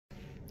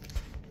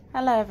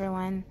Hello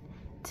everyone.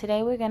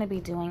 Today we're going to be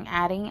doing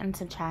adding and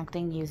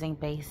subtracting using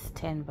base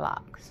 10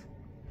 blocks.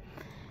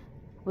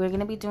 We're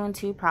going to be doing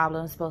two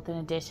problems, both an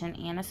addition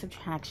and a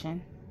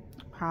subtraction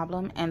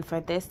problem, and for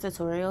this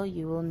tutorial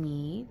you will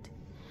need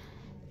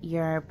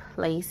your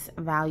place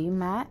value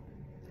mat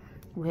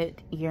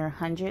with your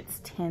hundreds,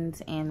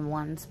 tens, and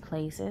ones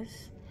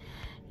places.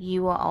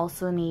 You will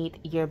also need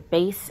your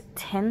base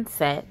 10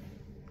 set,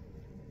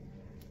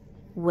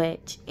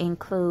 which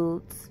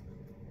includes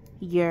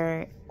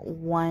your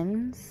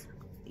ones,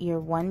 your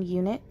 1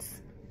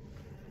 units,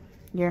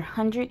 your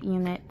 100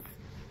 units,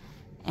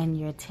 and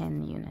your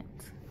 10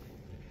 units.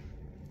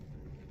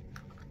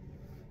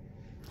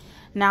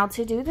 Now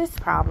to do this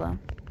problem,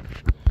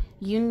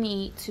 you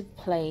need to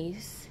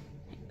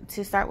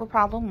start with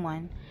problem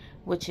 1,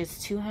 which is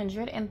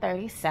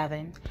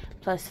 237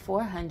 plus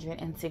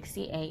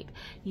 468.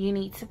 You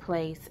need to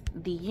place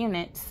the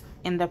units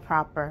in the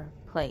proper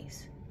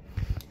place.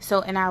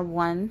 So in our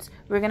ones,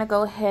 we're going to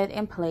go ahead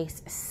and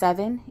place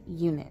 7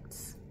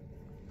 units.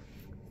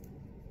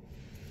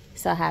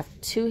 So I have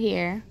 2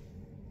 here,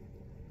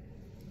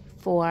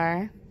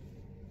 4,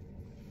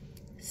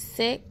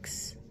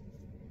 6,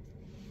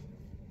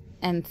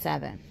 and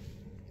 7.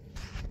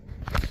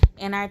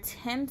 In our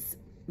tens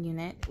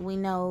unit, we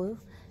know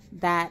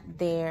that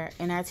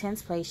in our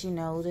tens place, you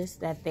notice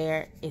that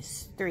there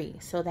is 3.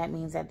 So that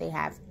means that they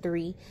have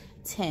 3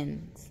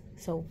 tens.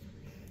 So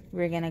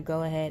we're going to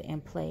go ahead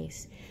and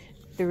place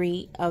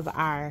 3 of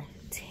our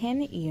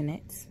 10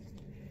 units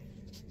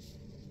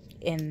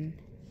in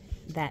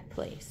that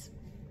place.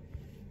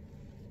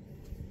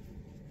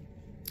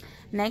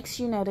 Next,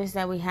 you notice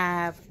that we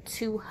have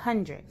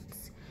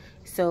 200s.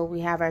 So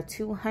we have our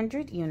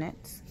 200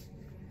 units.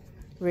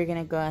 We're going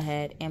to go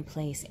ahead and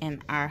place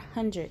in our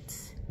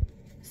hundreds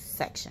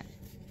section.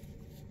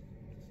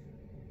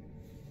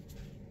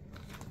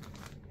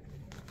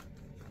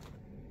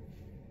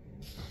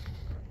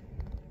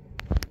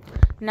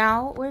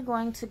 Now we're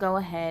going to go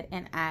ahead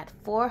and add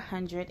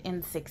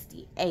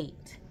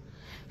 468.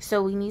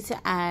 So we need to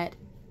add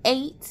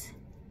 8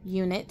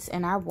 units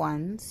in our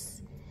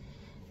ones.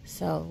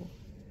 So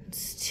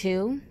it's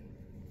 2,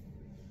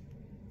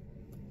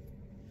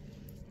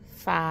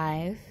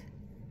 5,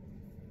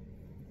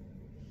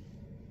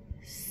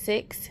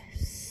 6,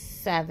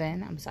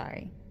 7,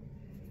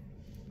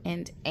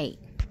 and 8.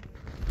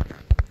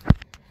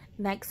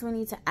 Next we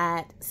need to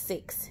add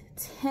 6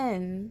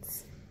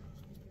 tens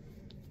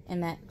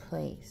in that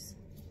place.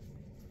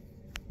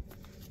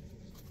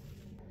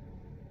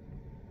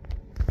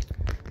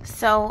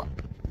 So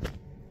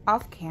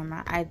off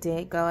camera, I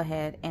did go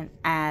ahead and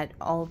add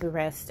all the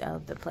rest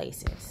of the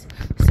places.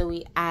 So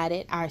we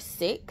added our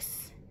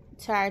 6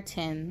 to our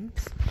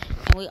tens,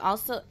 and we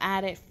also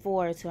added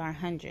 4 to our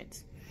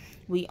hundreds.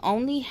 We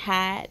only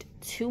had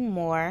 2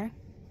 more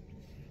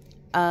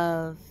we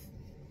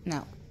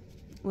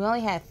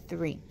only had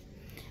 3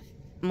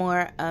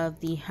 more of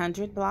the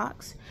 100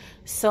 blocks.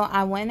 So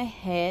I went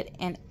ahead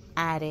and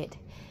added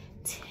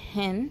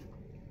 10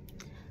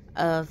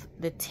 of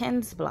the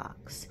tens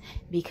blocks,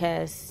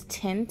 because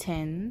 10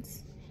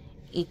 tens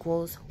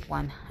equals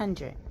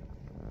 100.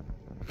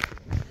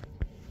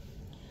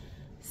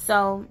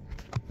 So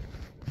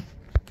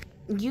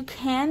you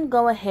can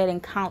go ahead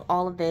and count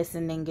all of this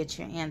and then get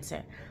your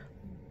answer,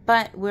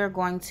 but we're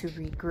going to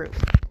regroup.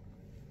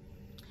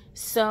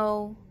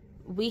 So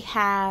we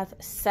have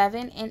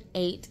 7 and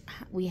 8.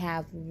 We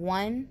have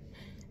 1,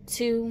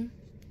 2,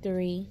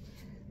 3,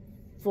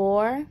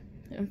 4,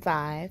 and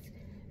 5,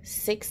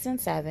 6 and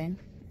 7,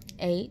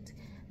 8,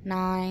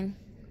 9,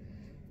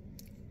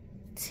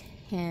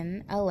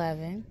 10,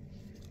 11,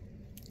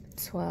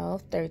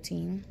 12,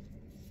 13,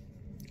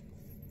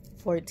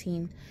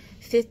 14,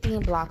 15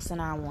 blocks in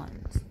our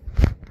ones.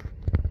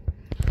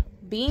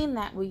 Being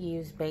that we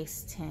use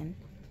base 10,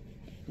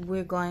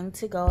 we're going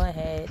to go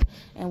ahead,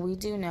 and we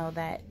do know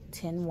that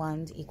 10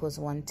 ones equals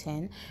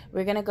 110.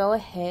 We're going to go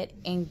ahead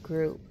and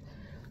group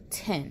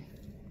 10.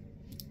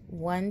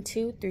 1,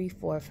 2, 3,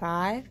 4,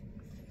 5,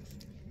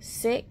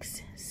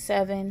 6,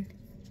 7,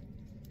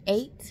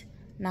 8,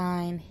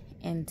 9,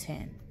 and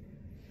 10.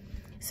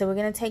 So we're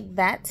going to take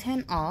that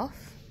 10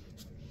 off,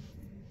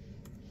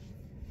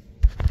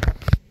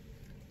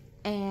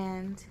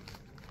 and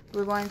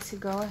we're going to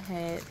go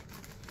ahead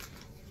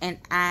and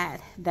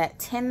add that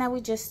 10 that we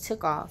just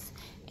took off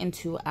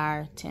into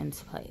our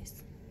tens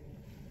place.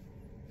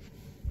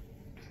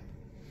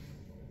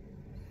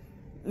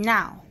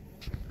 Now,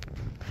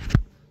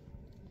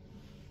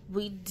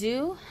 we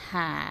do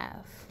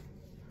have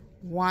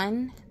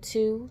 1,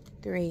 2,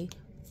 3,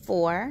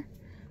 4,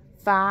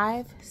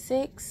 5,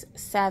 6,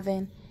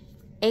 7,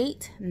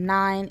 8,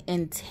 9,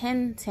 and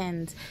 10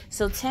 tens.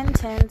 So 10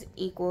 tens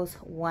equals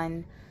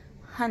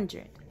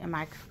 100. Am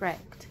I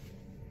correct?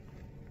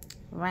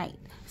 Right.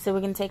 So we're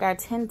going to take our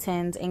 10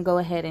 tens and go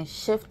ahead and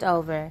shift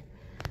over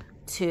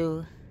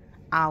to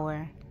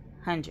our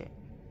 100.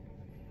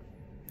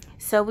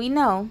 So we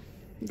know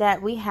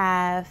that we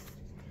have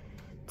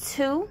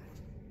 2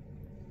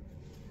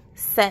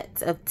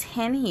 sets of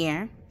 10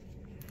 here.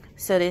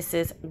 So this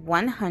is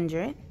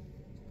 100.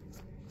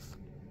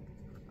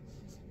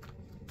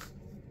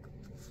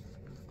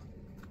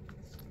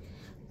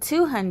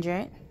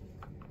 200.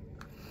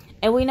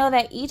 And we know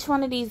that each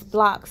one of these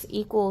blocks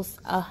equals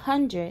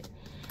 100.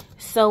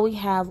 So we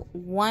have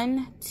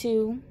 1,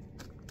 2,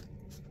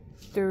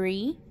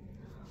 3,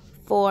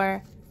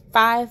 4,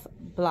 5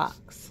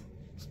 blocks.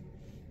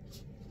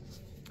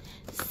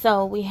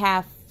 So we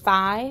have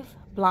 5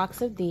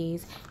 blocks of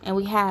these, and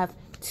we have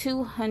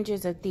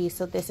 200s of these.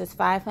 So this is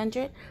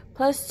 500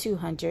 plus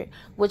 200,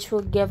 which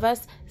will give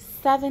us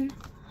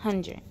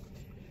 700.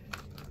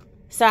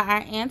 So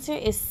our answer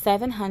is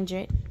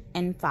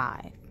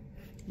 705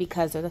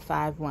 because of the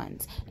 5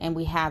 ones. And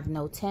we have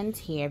no 10s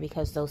here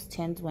because those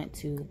 10s went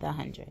to the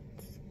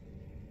hundreds.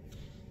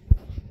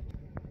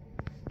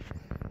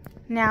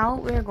 Now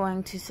we're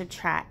going to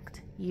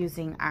subtract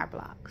using our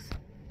blocks.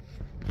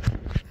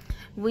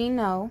 We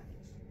know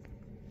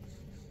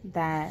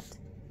that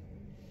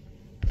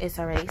it's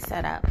already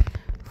set up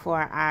for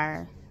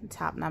our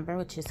top number,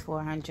 which is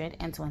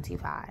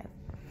 425.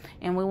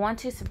 And we want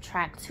to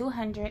subtract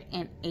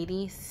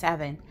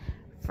 287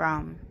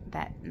 from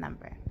that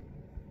number.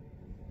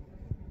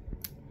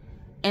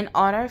 In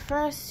order for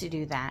us to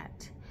do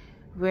that,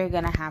 we're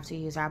going to have to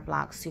use our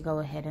blocks to go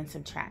ahead and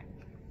subtract.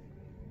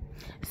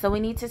 So we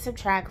need to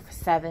subtract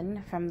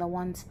 7 from the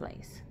ones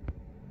place.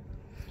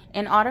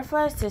 In order for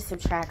us to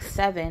subtract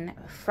 7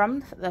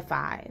 from the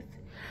 5,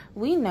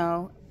 we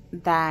know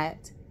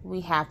that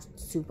we have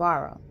to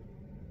borrow.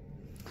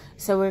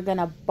 So we're going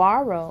to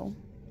borrow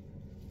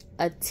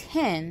a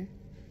 10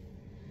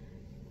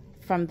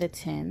 from the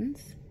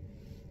 10s.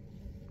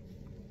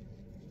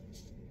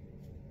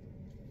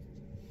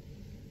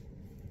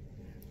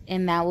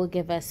 And that will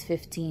give us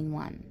 15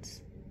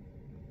 ones.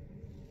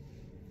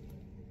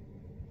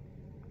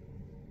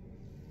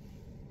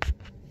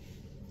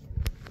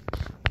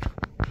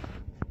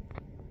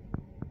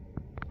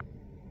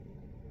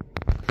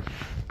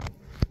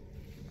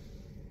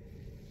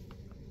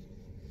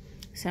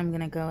 So I'm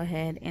going to go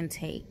ahead and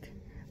take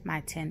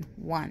my 10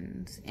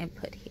 ones and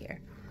put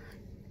here.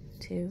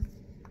 2,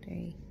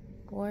 3,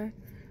 4,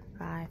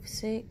 5,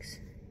 6,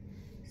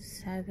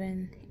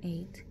 7,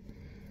 8,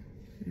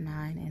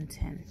 9, and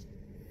 10.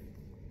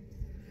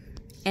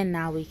 And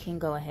now we can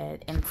go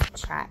ahead and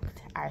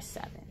subtract our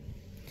 7.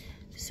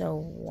 So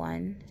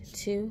 1,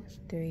 2,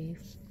 3,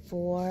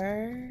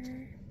 4,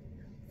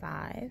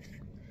 5,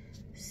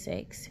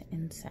 6,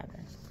 and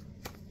 7.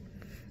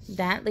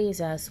 That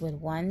leaves us with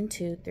 1,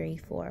 2, 3,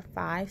 4,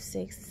 5,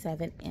 6,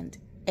 7, and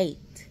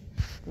 8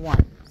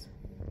 ones.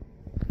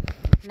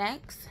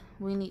 Next,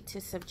 we need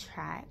to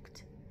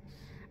subtract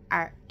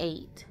our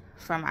 8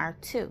 from our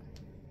 2.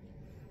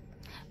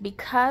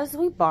 Because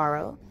we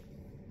borrowed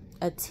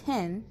a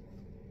 10,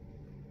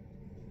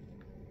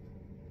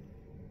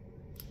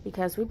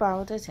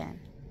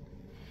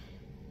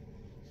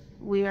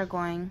 we are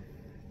going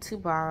to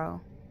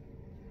borrow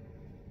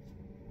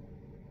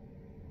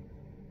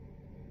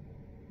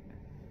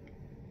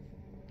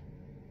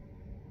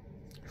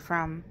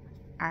from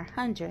our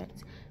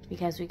hundreds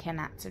because we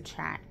cannot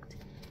subtract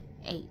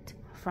 8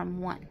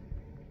 from 1.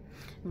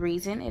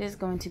 Reason it is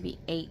going to be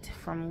 8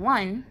 from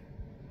 1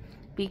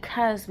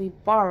 because we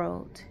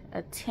borrowed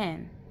a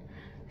 10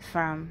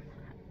 from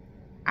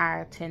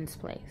our tens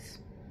place.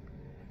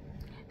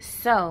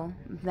 So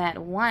that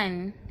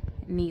 1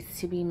 needs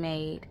to be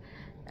made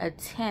a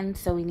 10,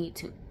 so we need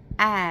to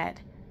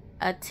add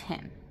a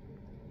 10.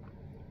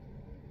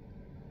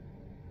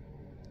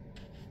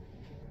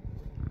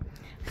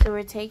 So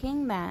we're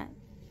taking that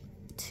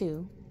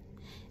 2,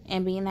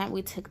 and being that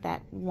we took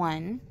that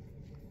 1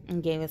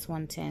 and gave us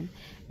 110,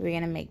 we're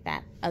going to make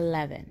that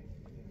 11.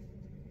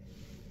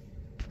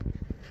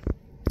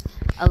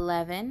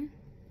 11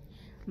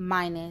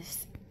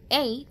 minus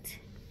 8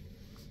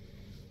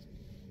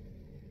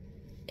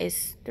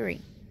 is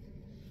 3.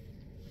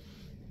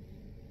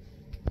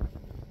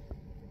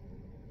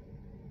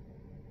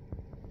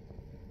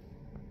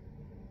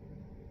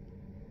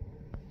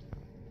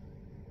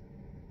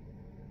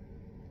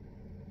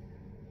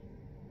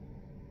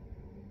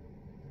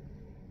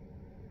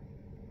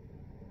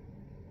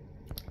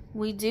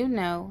 We do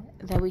know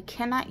that we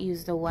cannot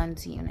use the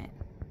ones unit.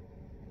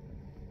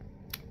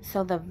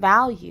 So the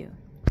value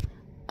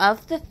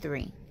of the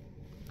 3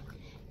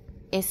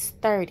 is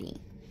 30.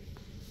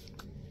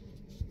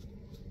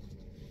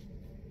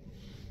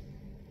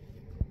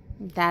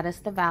 That is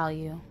the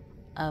value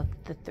of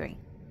the 3.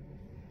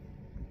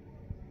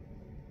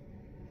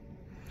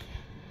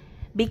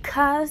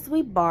 Because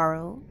we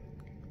borrowed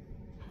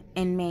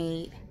and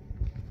made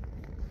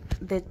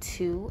the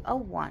 2 a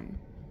 1,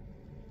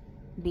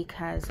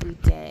 because we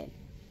did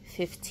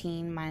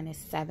 15 minus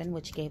 7,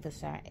 which gave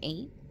us our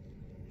 8,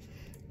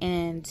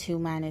 and 2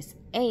 minus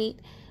 8,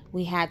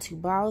 we had to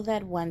borrow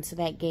that 1, so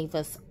that gave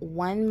us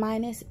 1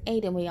 minus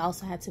 8, and we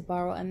also had to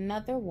borrow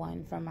another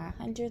 1 from our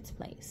hundreds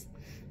place,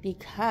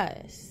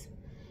 because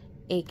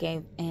it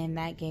gave, and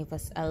that gave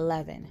us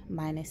 11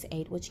 minus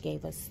 8, which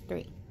gave us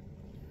 3.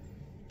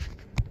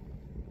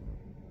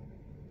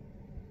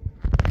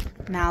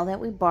 Now that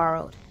we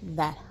borrowed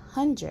that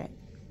 100,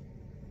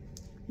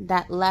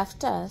 that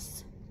left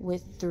us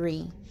with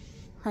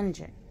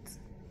 300.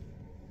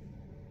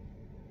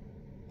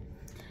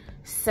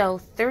 So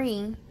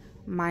 3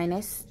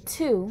 minus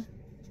 2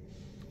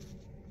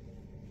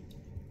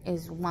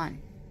 is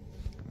 1.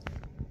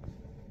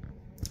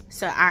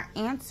 So our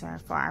answer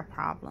for our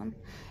problem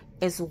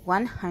is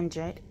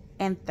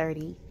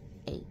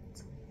 138.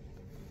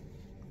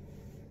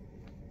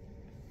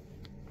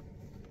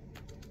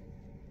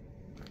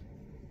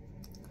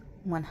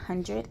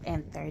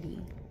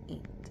 138.